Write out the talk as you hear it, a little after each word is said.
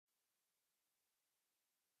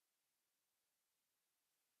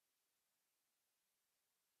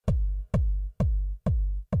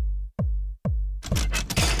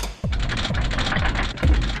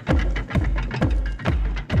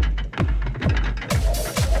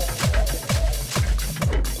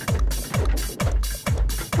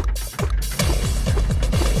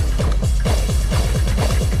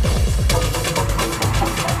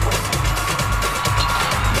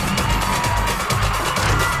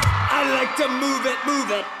to move it, move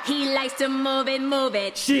it. He likes to move it, move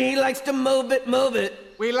it. She likes to move it, move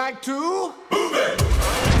it. We like to move it.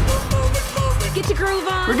 Get your groove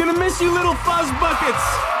on. We're gonna miss you, little fuzz buckets.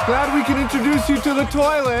 Glad we can introduce you to the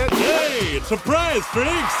toilet. Hey, surprise,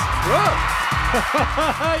 freaks!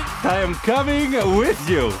 I am coming with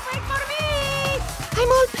you. Wait for me. I'm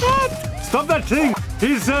all packed. Stop that thing!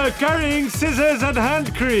 He's carrying scissors and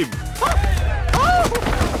hand cream.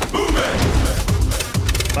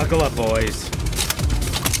 Buckle up, boys.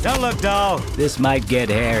 Don't look, doll. This might get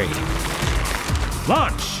hairy.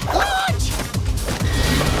 Launch! Launch!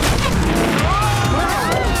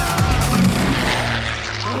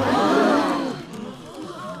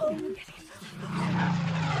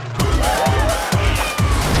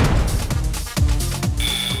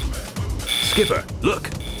 Skipper, look.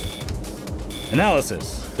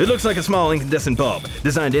 Analysis. It looks like a small incandescent bulb,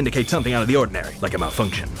 designed to indicate something out of the ordinary, like a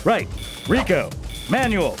malfunction. Right. Rico.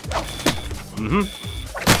 Manual. Mm-hmm.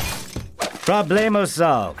 Problemo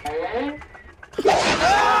solved.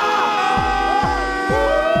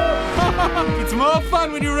 It's more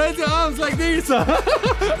fun when you raise your arms like these.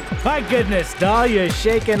 My goodness, doll, you're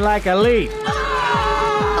shaking like a leaf.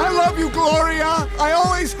 I love you, Gloria. I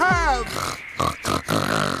always have.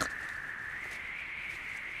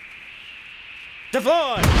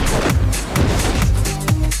 Deploy!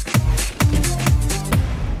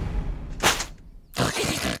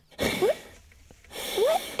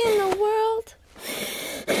 What in the world?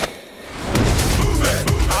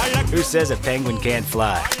 Who says a penguin can't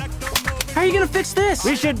fly? How are you gonna fix this?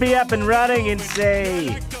 We should be up and running in,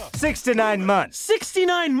 say, 6 to 9 months.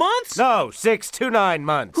 69 months? No, 6 to 9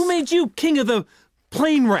 months. Who made you king of the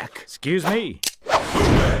plane wreck? Excuse me.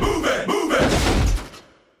 Move it!